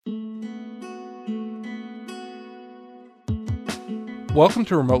Welcome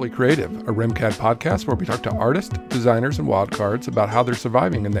to Remotely Creative, a RimCAD podcast where we talk to artists, designers, and wildcards about how they're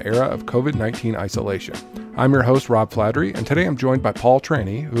surviving in the era of COVID-19 isolation. I'm your host, Rob Flattery, and today I'm joined by Paul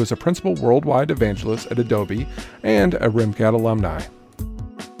Traney, who is a principal worldwide evangelist at Adobe and a RimCAD alumni.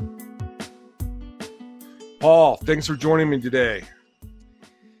 Paul, thanks for joining me today.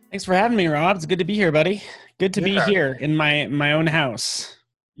 Thanks for having me, Rob. It's good to be here, buddy. Good to be here in my own house.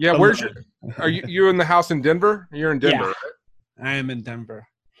 Yeah, are you in the house in Denver? You're in Denver, right? I am in Denver.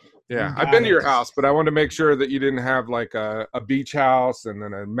 Yeah, I've been to your house, but I wanted to make sure that you didn't have like a beach house and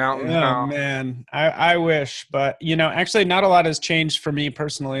then a mountain house. Oh, man. I wish, but actually not a lot has changed for me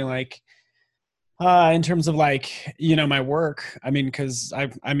personally, in terms of my work. I mean, because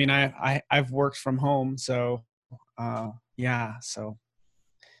I've worked from home, so so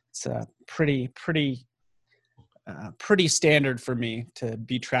it's pretty standard for me to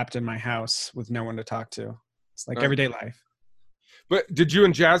be trapped in my house with no one to talk to. It's like everyday life. But did you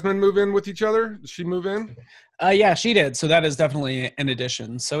and Jasmine move in with each other? Did she move in? Yeah, she did. So that is definitely an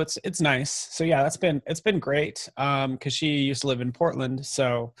addition. So it's nice. So yeah, it's been great. Because she used to live in Portland.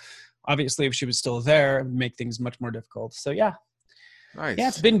 So obviously, if she was still there, it'd make things much more difficult. So yeah. Nice. Yeah,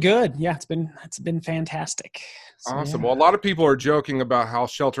 it's been good. Yeah, it's been fantastic. So, awesome. Yeah. Well, a lot of people are joking about how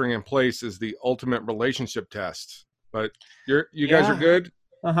sheltering in place is the ultimate relationship test. But you guys are good?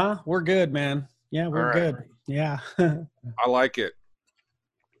 We're good, man. Yeah, we're good. Yeah. I like it.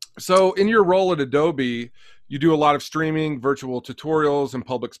 So in your role at Adobe, you do a lot of streaming, virtual tutorials, and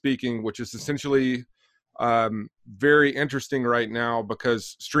public speaking, which is essentially very interesting right now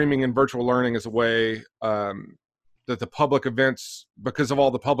because streaming and virtual learning is a way that the public events, because of all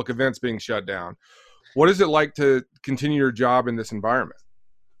the public events being shut down. What is it like to continue your job in this environment?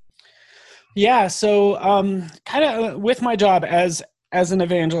 Yeah, so kind of with my job as an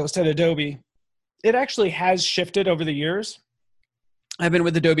evangelist at Adobe, it actually has shifted over the years. I've been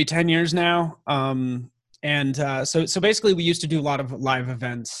with Adobe 10 years now. So basically we used to do a lot of live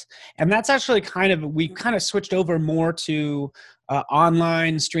events, and that's actually we kind of switched over more to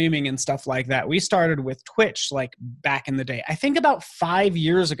online streaming and stuff like that. We started with Twitch like back in the day. I think about 5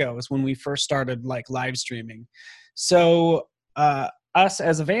 years ago is when we first started like live streaming. So us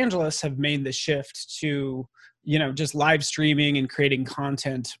as evangelists have made the shift to just live streaming and creating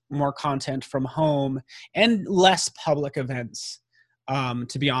more content from home and less public events.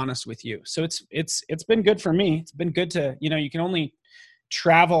 To be honest with you. So it's been good for me. It's been good to, you can only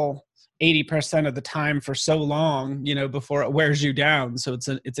travel 80% of the time for so long, before it wears you down. So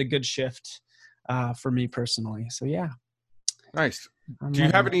it's a good shift for me personally. So yeah. Nice. Do you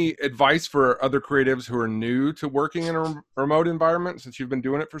have any advice for other creatives who are new to working in a remote environment since you've been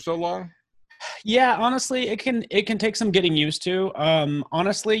doing it for so long? Yeah, honestly, it can take some getting used to.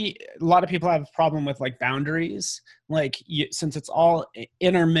 Honestly, a lot of people have a problem with like boundaries. Since it's all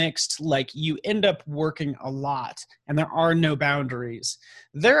intermixed, you end up working a lot and there are no boundaries.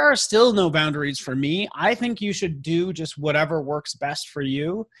 There are still no boundaries for me. I think you should do just whatever works best for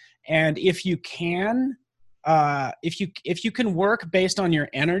you. And if you can, if you can work based on your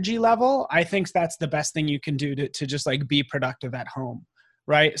energy level, I think that's the best thing you can do to just like be productive at home.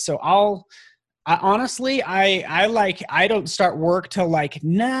 Right. So I don't start work till like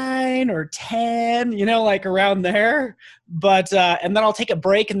 9 or 10, around there. But, and then I'll take a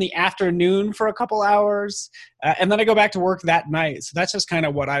break in the afternoon for a couple hours. And then I go back to work that night. So that's just kind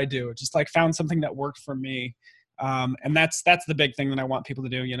of what I do. Just like found something that worked for me. And that's the big thing that I want people to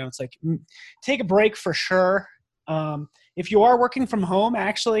do. It's like, take a break for sure. If you are working from home,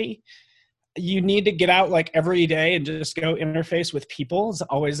 actually, you need to get out like every day and just go interface with people is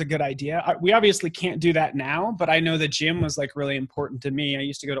always a good idea. We obviously can't do that now, but I know the gym was like really important to me. I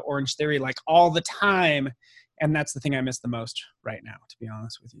used to go to Orange Theory like all the time. And that's the thing I miss the most right now, to be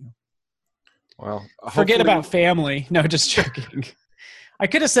honest with you. Well, forget about family. No, just joking. I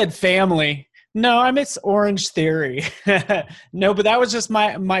could have said family. No, I miss Orange Theory. No, but that was just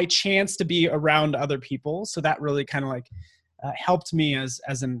my chance to be around other people. So that really kind of like, helped me as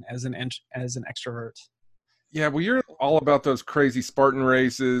an extrovert. Yeah, well, you're all about those crazy Spartan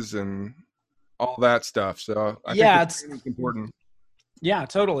races and all that stuff. So I think it's important. Yeah,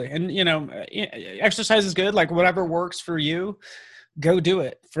 totally. And exercise is good. Like whatever works for you, go do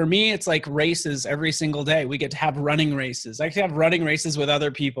it. For me, it's like races every single day. We get to have running races. I get to have running races with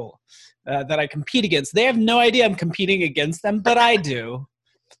other people that I compete against. They have no idea I'm competing against them, but I do.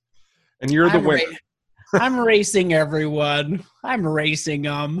 And you're the winner. I'm racing everyone. I'm racing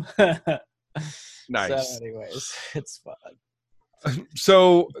them. Nice. So anyways, it's fun.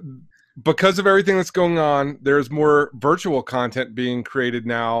 So because of everything that's going on, there's more virtual content being created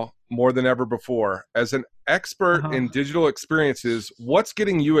now. more than ever before. As an expert in digital experiences, what's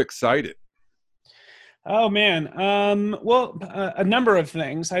getting you excited? Oh man. Well, a number of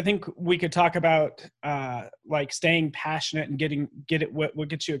things. I think we could talk about like staying passionate and what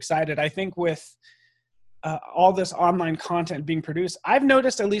gets you excited. I think with all this online content being produced, I've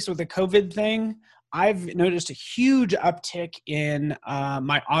noticed, at least with the COVID thing, I've noticed a huge uptick in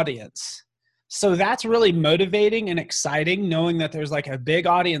my audience. So that's really motivating and exciting, knowing that there's like a big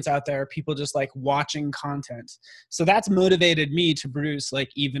audience out there, people just like watching content. So that's motivated me to produce like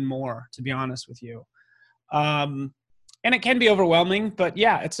even more, to be honest with you. And it can be overwhelming, but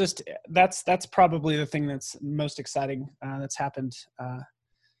yeah, it's just, that's probably the thing that's most exciting that's happened,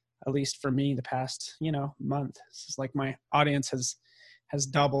 at least for me the past, month. It's just like my audience has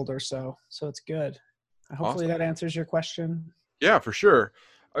doubled or so. So it's good. Hopefully that answers your question. Yeah, for sure.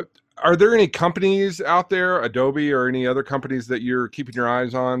 Are there any companies out there, Adobe or any other companies, that you're keeping your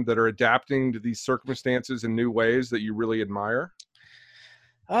eyes on that are adapting to these circumstances in new ways that you really admire?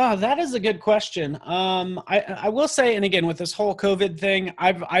 Oh, that is a good question. I will say, and again, with this whole COVID thing,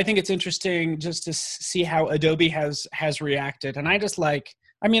 I think it's interesting just to see how Adobe has reacted. And I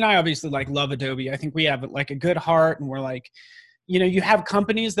obviously love Adobe. I think we have like a good heart, and we're like, you have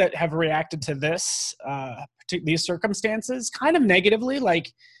companies that have reacted to these circumstances kind of negatively,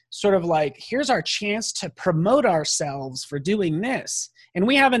 like sort of like, here's our chance to promote ourselves for doing this. And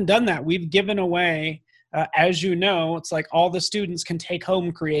we haven't done that. We've given away, as you know, it's like all the students can take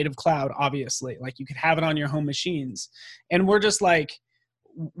home Creative Cloud, obviously. Like you could have it on your home machines. And we're just like,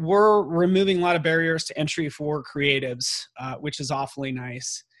 we're removing a lot of barriers to entry for creatives, which is awfully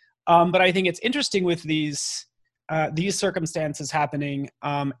nice. But I think it's interesting with these circumstances happening,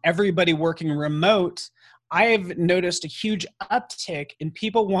 everybody working remote. I've noticed a huge uptick in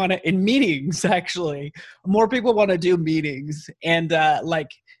in meetings, actually. More people want to do meetings and like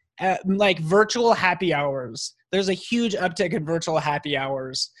virtual happy hours. There's a huge uptick in virtual happy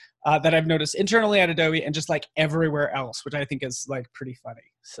hours that I've noticed internally at Adobe and just like everywhere else, which I think is like pretty funny.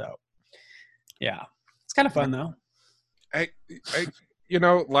 So yeah, it's kind of fun though.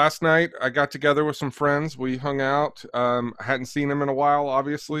 Last night I got together with some friends. We hung out. I hadn't seen them in a while,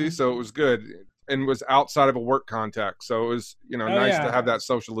 obviously, so it was good, and was outside of a work context. So it was, nice to have that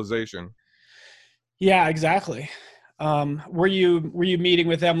socialization. Yeah, exactly. Were you meeting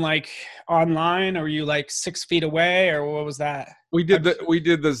with them like online, or were you like 6 feet away, or what was that? We did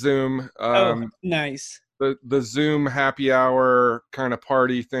the Zoom. Nice. The Zoom happy hour kind of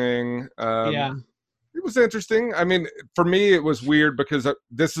party thing. Yeah. It was interesting. I mean, for me, it was weird because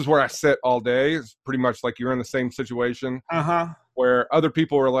this is where I sit all day. It's pretty much like you're in the same situation. Where other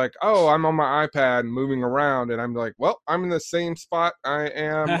people were like, oh, I'm on my iPad moving around. And I'm like, well, I'm in the same spot I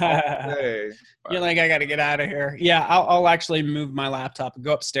am all day. You're like, I got to get out of here. Yeah, I'll actually move my laptop and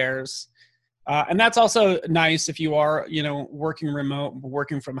go upstairs. And that's also nice if you are, working remote,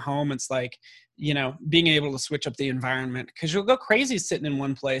 working from home. It's like, being able to switch up the environment, because you'll go crazy sitting in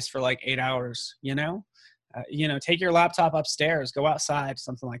one place for like 8 hours, take your laptop upstairs, go outside,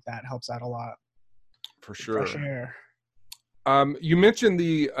 something like that helps out a lot. For sure. Fresh air. You mentioned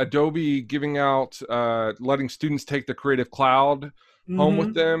the Adobe giving out, letting students take the Creative Cloud home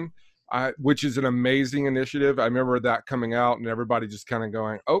with them, which is an amazing initiative. I remember that coming out and everybody just kind of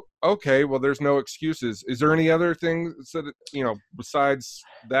going, oh, okay, well, there's no excuses. Is there any other things that, besides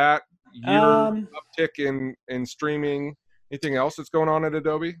that, your uptick in streaming, anything else that's going on at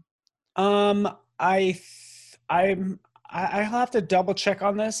Adobe? I'll have to double check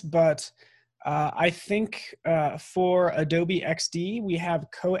on this, but I think for Adobe XD, we have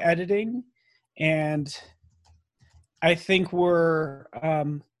co-editing, and I think we're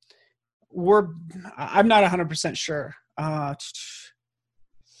I'm not 100% sure.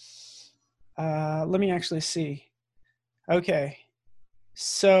 Let me actually see. Okay.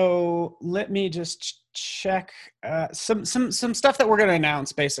 So let me just check some stuff that we're going to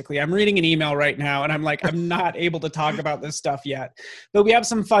announce. Basically, I'm reading an email right now, and I'm like, I'm not able to talk about this stuff yet. But we have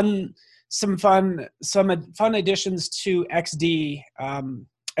some fun additions to XD,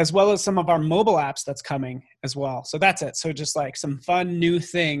 as well as some of our mobile apps that's coming as well. So that's it. So just like some fun new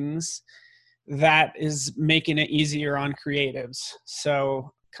things that is making it easier on creatives.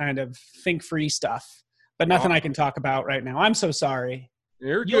 So kind of think free stuff, but nothing I can talk about right now. I'm so sorry.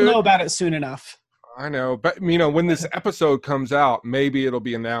 You'll know about it soon enough. I know, but when this episode comes out, maybe it'll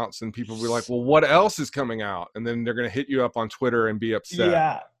be announced and people will be like, well, what else is coming out? And then they're going to hit you up on Twitter and be upset.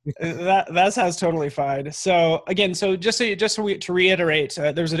 Yeah, that sounds totally fine. So again, to reiterate,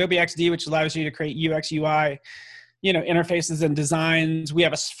 there's Adobe XD, which allows you to create UX, UI, interfaces and designs. We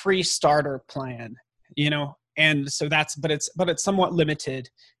have a free starter plan, and so but it's somewhat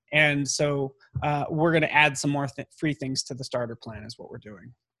limited. And so we're going to add some more free things to the starter plan is what we're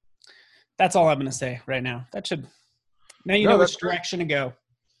doing. That's all I'm going to say right now. Now you know which direction to go.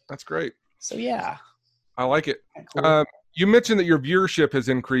 That's great. So yeah. I like it. Cool. You mentioned that your viewership has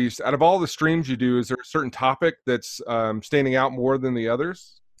increased. Out of all the streams you do, is there a certain topic that's standing out more than the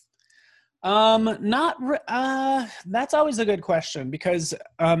others? That's always a good question, because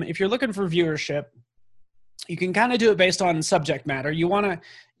if you're looking for viewership, you can kind of do it based on subject matter. You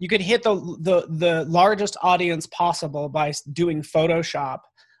could hit the largest audience possible by doing Photoshop,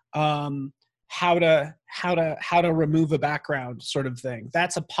 how to remove a background sort of thing.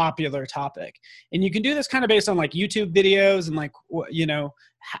 That's a popular topic. And you can do this kind of based on like YouTube videos and like, you know,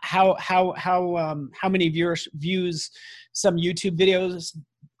 how many views some YouTube videos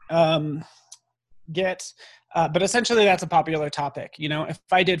get. But essentially that's a popular topic. You know, if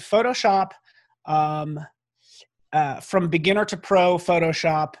I did Photoshop, from beginner to pro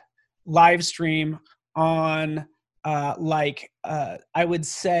Photoshop live stream on I would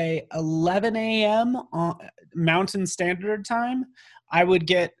say 11 a.m. on Mountain Standard Time, I would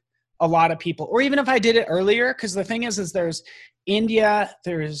get a lot of people. Or even if I did it earlier, because the thing is there's India,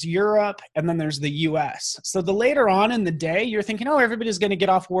 there's Europe, and then there's the US. So the later on in the day, you're thinking, oh, everybody's going to get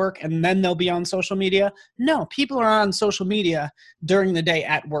off work and then they'll be on social media. No, people are on social media during the day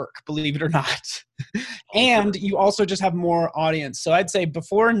at work, believe it or not. And you also just have more audience. So I'd say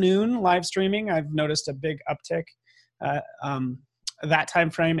before noon live streaming, I've noticed a big uptick that time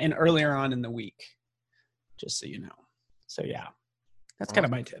frame, and earlier on in the week, just so you know. So yeah, that's kind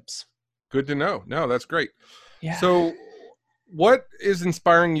of my tips. Good to know. No, that's great. Yeah. So what is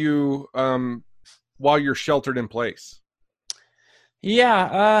inspiring you while you're sheltered in place?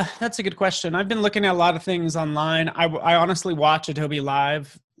 Yeah, that's a good question. I've been looking at a lot of things online. I honestly watch Adobe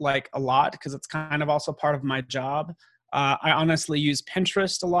Live like a lot because it's kind of also part of my job. I honestly use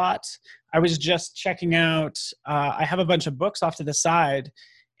Pinterest a lot. I was just checking out, I have a bunch of books off to the side,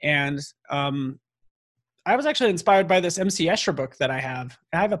 and I was actually inspired by this MC Escher book that I have.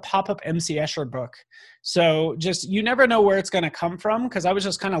 I have a pop-up MC Escher book. So just, you never know where it's going to come from, because I was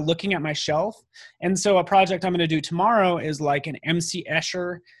just kind of looking at my shelf. And so a project I'm going to do tomorrow is like an MC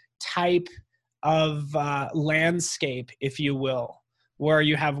Escher type of landscape, if you will, where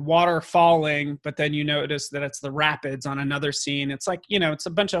you have water falling, but then you notice that it's the rapids on another scene. It's like, you know, it's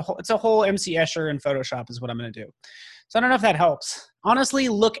a whole MC Escher in Photoshop is what I'm going to do. So I don't know if that helps. Honestly,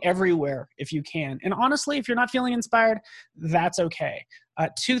 look everywhere if you can. And honestly, if you're not feeling inspired, that's okay.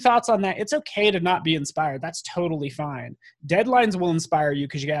 2 thoughts on that. It's okay to not be inspired. That's totally fine. Deadlines will inspire you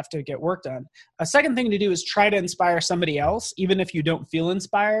because you have to get work done. A second thing to do is try to inspire somebody else. Even if you don't feel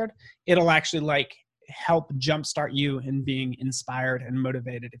inspired, it'll actually like help jumpstart you in being inspired and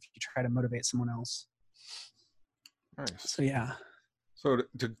motivated if you try to motivate someone else. Nice. So yeah. So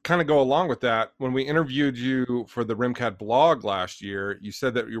to kind of go along with that, when we interviewed you for the RimCAD blog last year, you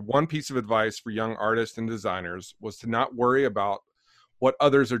said that your one piece of advice for young artists and designers was to not worry about what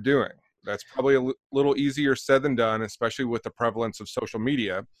others are doing. That's probably a little easier said than done, especially with the prevalence of social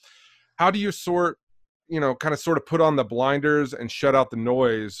media. How do you sort of put on the blinders and shut out the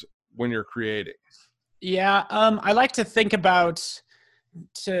noise when you're creating? Yeah, I like to think about,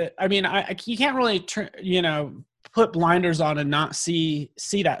 you can't really put blinders on and not see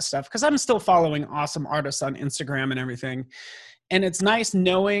that stuff, because I'm still following awesome artists on Instagram and everything. And it's nice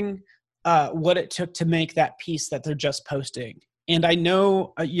knowing what it took to make that piece that they're just posting. And I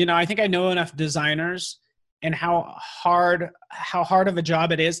know, I think I know enough designers and how hard of a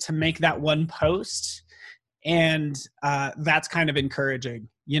job it is to make that one post. And that's kind of encouraging.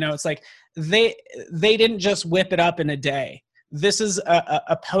 It's like they didn't just whip it up in a day. This is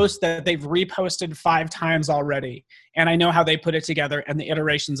a post that they've reposted 5 times already. And I know how they put it together and the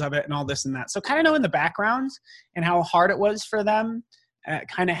iterations of it and all this and that. So kind of knowing the background and how hard it was for them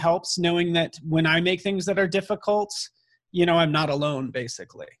kind of helps, knowing that when I make things that are difficult, I'm not alone,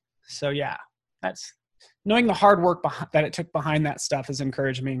 basically. So yeah, that's knowing the hard work that it took behind that stuff is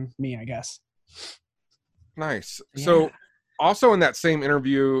encouraging me, I guess. Nice. Yeah. So also in that same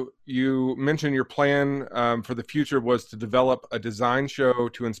interview, you mentioned your plan for the future was to develop a design show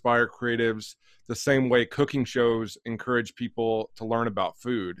to inspire creatives the same way cooking shows encourage people to learn about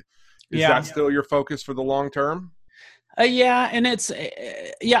food. Is that still your focus for the long term? Yeah. And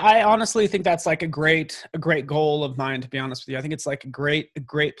I honestly think that's like a great goal of mine, to be honest with you. I think it's like a great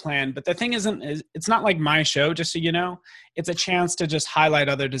plan. But the thing it's not like my show, just so you know. It's a chance to just highlight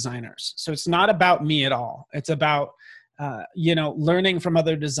other designers. So it's not about me at all. It's about learning from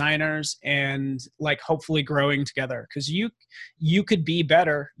other designers and like hopefully growing together. Cause you could be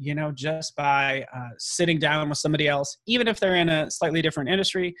better, just by sitting down with somebody else, even if they're in a slightly different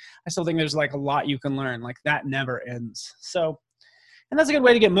industry. I still think there's like a lot you can learn, like that never ends. So, and that's a good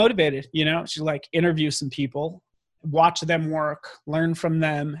way to get motivated, to like interview some people, watch them work, learn from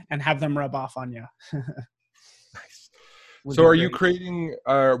them, and have them rub off on you. Nice. So are you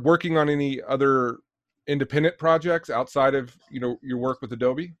working on any other independent projects outside of, your work with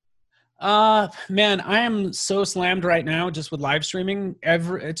Adobe? Man, I am so slammed right now just with live streaming.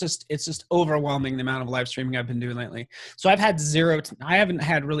 It's just overwhelming the amount of live streaming I've been doing lately. So I haven't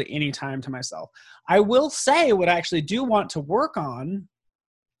had really any time to myself. I will say what I actually do want to work on,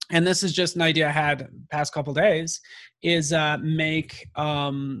 and this is just an idea I had the past couple days, is make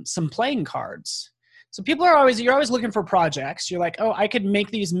some playing cards. So you're always looking for projects. You're like, oh, I could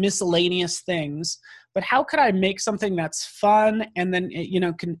make these miscellaneous things, but how could I make something that's fun? And then,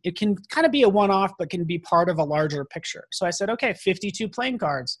 it can kind of be a one-off, but can be part of a larger picture. So I said, okay, 52 playing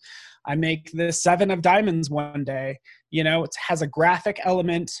cards. I make the 7 of diamonds one day. It has a graphic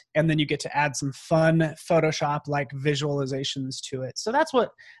element, and then you get to add some fun Photoshop like visualizations to it. So that's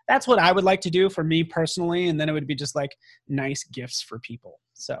what I would like to do for me personally. And then it would be just like nice gifts for people.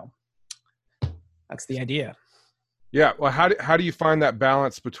 So that's the idea. Yeah. Well, how do you find that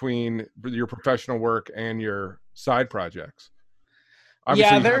balance between your professional work and your side projects?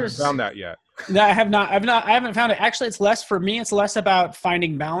 Obviously, you haven't found that yet. No, I have not. I haven't found it. Actually, it's less for me. It's less about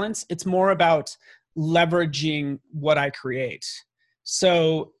finding balance. It's more about leveraging what I create.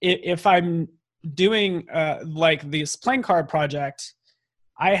 So if I'm doing like this playing card project,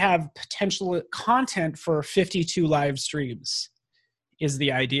 I have potential content for 52 live streams. Is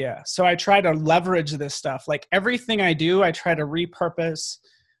the idea. So I try to leverage this stuff. Like everything I do, I try to repurpose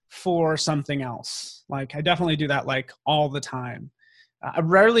for something else. Like I definitely do that like all the time.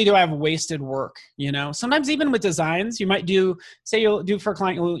 Rarely do I have wasted work, Sometimes even with designs, you might you'll do for a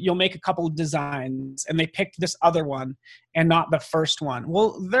client, you'll make a couple of designs and they picked this other one and not the first one.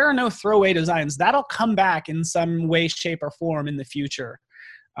 Well, there are no throwaway designs. That'll come back in some way, shape, or form in the future.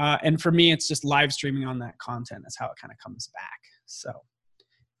 And for me, it's just live streaming on that content. That's how it kind of comes back. So,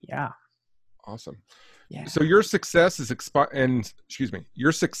 yeah. Awesome. Yeah. So your success is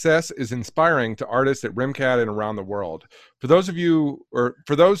inspiring to artists at RimCAD and around the world. For those who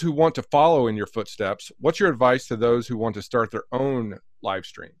want to follow in your footsteps, what's your advice to those who want to start their own live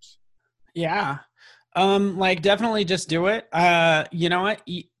streams? Yeah. Definitely just do it. You know what?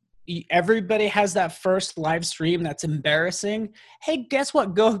 Everybody has that first live stream that's embarrassing. Hey, guess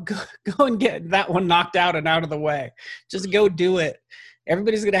what? Go and get that one knocked out and out of the way. Just go do it.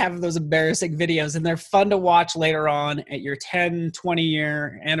 Everybody's going to have those embarrassing videos, and they're fun to watch later on at your 10,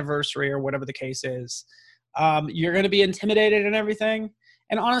 20-year anniversary or whatever the case is. You're going to be intimidated and everything.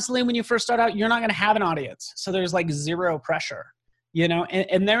 And honestly, when you first start out, you're not going to have an audience. So there's like zero pressure,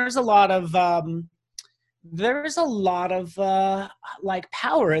 and there's a lot of like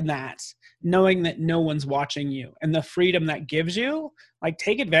power in that, knowing that no one's watching you and the freedom that gives you. Like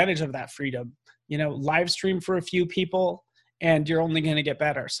take advantage of that freedom, live stream for a few people and you're only going to get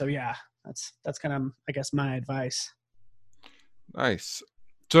better. So yeah, that's kind of, I guess, my advice. Nice.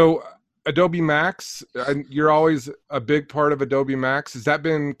 So Adobe Max, you're always a big part of Adobe Max. Has that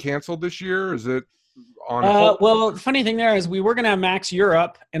been canceled this year? Is it on? Well, the funny thing there is we were going to have Max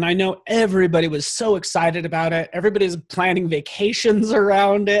Europe, and I know everybody was so excited about it. Everybody's planning vacations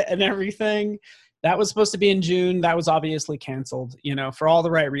around it and everything. That was supposed to be in June. That was obviously canceled, for all the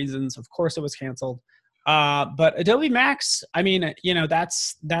right reasons. Of course it was canceled. But Adobe Max, I mean,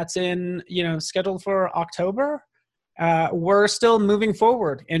 that's in, scheduled for October. We're still moving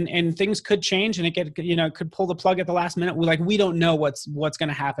forward, and things could change, and it could pull the plug at the last minute. We don't know what's going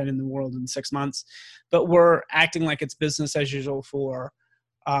to happen in the world in 6 months, but we're acting like it's business as usual for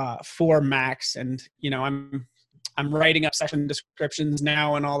Max. And, I'm writing up session descriptions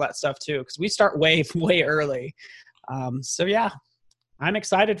now and all that stuff too, because we start way, way early. So yeah, I'm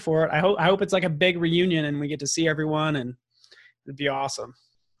excited for it. I hope it's like a big reunion and we get to see everyone, and it'd be awesome.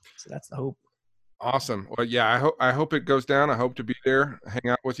 So that's the hope. Awesome. Well, yeah, I hope it goes down. I hope to be there, hang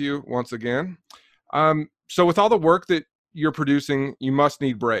out with you once again. So with all the work that you're producing, you must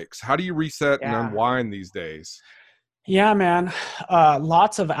need breaks. How do you reset and unwind these days? Yeah, man.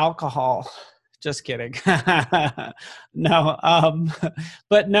 Lots of alcohol. Just kidding. No.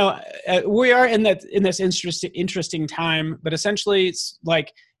 But no, we are in this interesting time, but essentially it's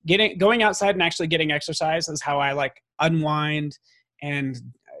like going outside and actually getting exercise is how I like unwind and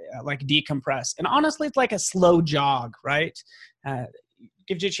like decompress. And honestly, it's like a slow jog, right?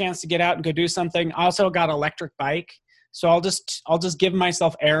 Gives you a chance to get out and go do something. I also got an electric bike. So I'll just give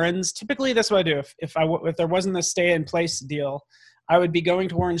myself errands. Typically, that's what I do. If there wasn't a stay in place deal, I would be going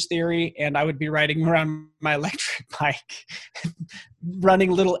to Orange Theory and I would be riding around my electric bike,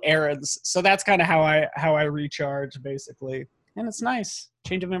 running little errands. So that's kind of how I recharge basically, and it's nice.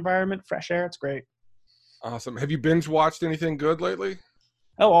 Change of environment, fresh air. It's great. Awesome. Have you binge watched anything good lately?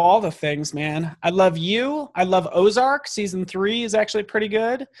 Oh, all the things, man. I love you. I love Ozark. Season 3 is actually pretty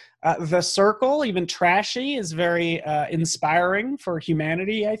good. The Circle, even trashy, is very inspiring for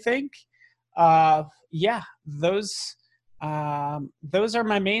humanity, I think. Yeah, those are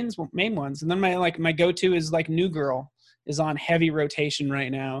my main ones. And then my go-to is like New Girl is on heavy rotation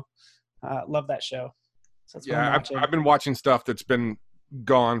right now. Love that show. So that's what I'm watching. I've been watching stuff that's been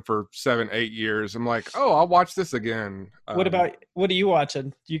gone for 7-8 years. I'm like, oh, I'll watch this again. What are you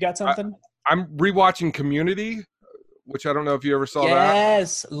watching? You got something? I'm rewatching Community, which I don't know if you ever saw that.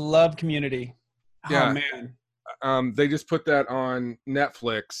 Yes, love Community. Yeah. Oh man. They just put that on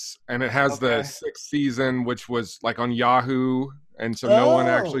Netflix, and it has the 6th season, which was like on Yahoo, and so no one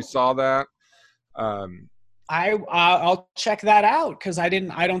actually saw that. I'll check that out because I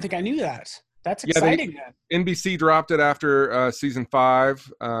don't think I knew that. That's exciting. NBC dropped it after season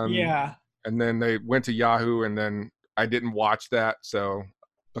 5. Yeah. And then they went to Yahoo, and then I didn't watch that. So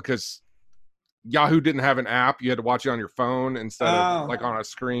because Yahoo didn't have an app, you had to watch it on your phone instead of like on a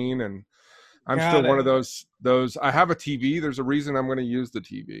screen. And I'm still one of those. I have a TV. There's a reason I'm going to use the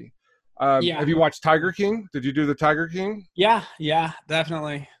TV. Have you watched Tiger King? Did you do the Tiger King? Yeah,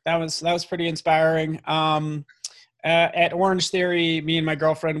 definitely. That was pretty inspiring. At Orange Theory, me and my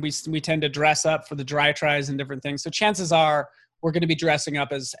girlfriend, we tend to dress up for the dry tries and different things. So chances are we're going to be dressing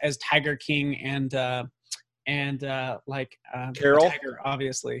up as Tiger King and Carol, Tiger,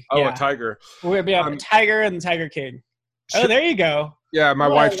 obviously. Oh, yeah. A tiger. We're going to be a Tiger and the Tiger King. Oh, there you go. Yeah, my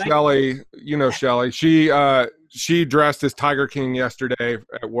wife Shelly, Shelly. She dressed as Tiger King yesterday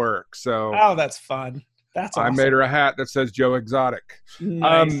at work. So that's fun. That's awesome. I made her a hat that says Joe Exotic.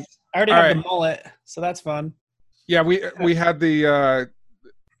 Nice. I already have the mullet, so that's fun. Yeah, we had the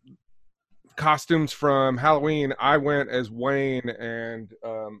costumes from Halloween. I went as Wayne, and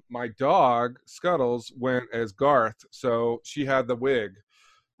my dog Scuttles went as Garth. So she had the wig.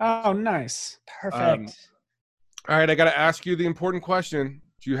 Oh, nice, perfect. All right, I got to ask you the important question.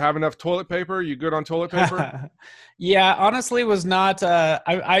 Do you have enough toilet paper? You good on toilet paper? Yeah, honestly, was not.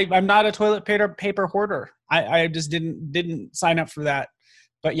 I'm not a toilet paper hoarder. I just didn't sign up for that.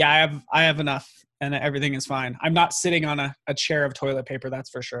 But yeah, I have enough. And everything is fine. I'm not sitting on a chair of toilet paper, that's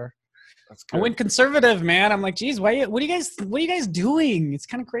for sure. That's good. I went conservative, man. I'm like, geez, what are you guys doing? It's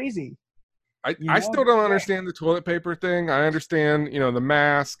kind of crazy. I still don't understand the toilet paper thing. I understand, the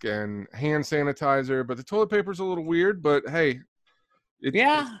mask and hand sanitizer, but the toilet paper is a little weird. But hey,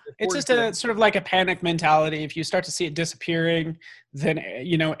 it's just a sort of like a panic mentality. If you start to see it disappearing, then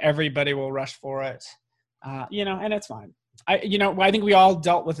everybody will rush for it. And it's fine. I think we all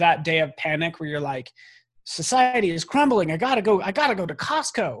dealt with that day of panic where you're like, society is crumbling. I gotta go to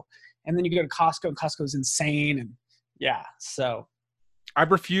Costco. And then you go to Costco and Costco's insane. And so. I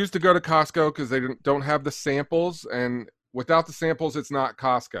refuse to go to Costco because they don't have the samples. And without the samples, it's not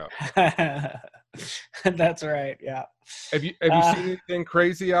Costco. That's right. Yeah. Have you seen anything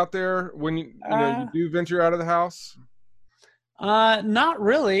crazy out there when you do venture out of the house? Not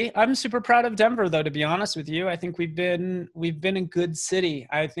really. I'm super proud of Denver, though, to be honest with you. I think we've been a good city.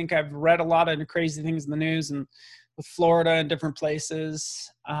 I think I've read a lot of crazy things in the news and with Florida and different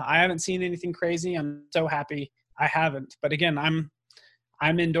places. I haven't seen anything crazy. I'm so happy I haven't. But again,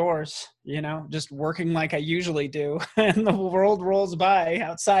 I'm indoors, just working like I usually do. And the world rolls by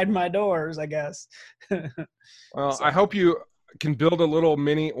outside my doors, I guess. Well, I hope you can build a little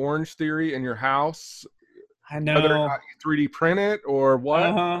mini Orange Theory in your house. I know. Whether or not you 3D print it or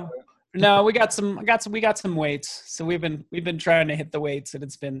what? No, we got some weights. So we've been trying to hit the weights, and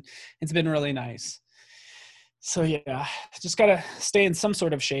it's been really nice. So yeah, just gotta stay in some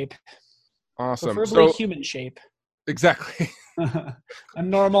sort of shape. Awesome. Preferably human shape. Exactly. A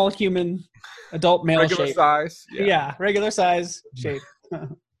normal human adult male regular shape. Size. Yeah, regular size shape.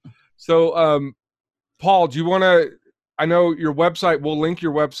 So, Paul, do you want to? I know your website. We'll link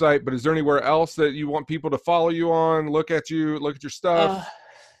your website, but is there anywhere else that you want people to follow you on? Look at your stuff.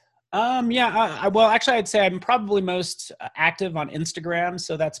 Well, actually, I'd say I'm probably most active on Instagram.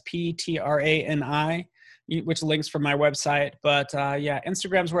 So that's PTRANI, which links from my website. But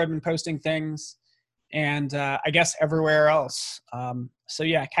Instagram's where I've been posting things, and I guess everywhere else. So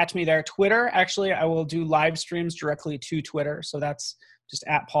yeah, catch me there. Twitter, actually, I will do live streams directly to Twitter. So that's just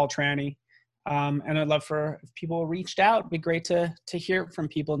at Paul Tranny. And I'd love if people reached out. It'd be great to hear from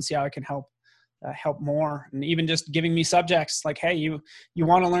people and see how I can help help more. And even just giving me subjects like, hey, you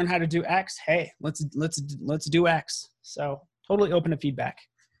want to learn how to do X? Hey, let's do X. So totally open to feedback.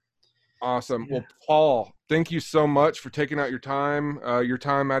 Awesome. Yeah. Well, Paul, thank you so much for taking out your time out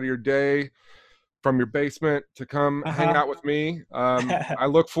of your day from your basement to come hang out with me. I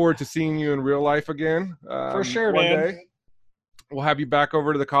look forward to seeing you in real life again. For sure, one man. Day. We'll have you back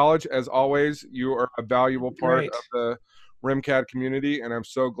over to the college. As always, you are a valuable part of the REMCAD community, and I'm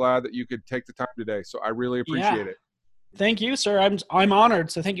so glad that you could take the time today. So I really appreciate it. Thank you, sir. I'm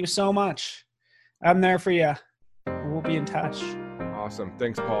honored. So thank you so much. I'm there for you. We'll be in touch. Awesome.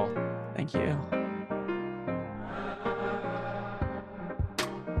 Thanks, Paul. Thank you.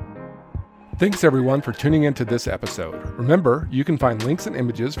 Thanks, everyone, for tuning into this episode. Remember, you can find links and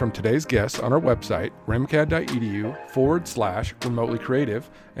images from today's guests on our website, remcad.edu/remotely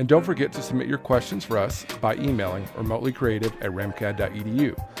creative. And don't forget to submit your questions for us by emailing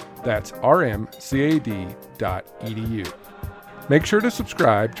remotelycreative@remcad.edu. That's rmcad.edu. Make sure to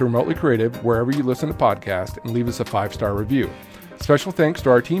subscribe to Remotely Creative wherever you listen to podcasts and leave us a 5-star review. Special thanks to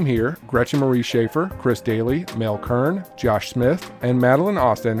our team here, Gretchen Marie Schaefer, Chris Daly, Mel Kern, Josh Smith, and Madeline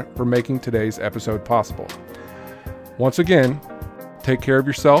Austin for making today's episode possible. Once again, take care of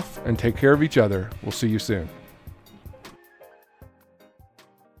yourself and take care of each other. We'll see you soon.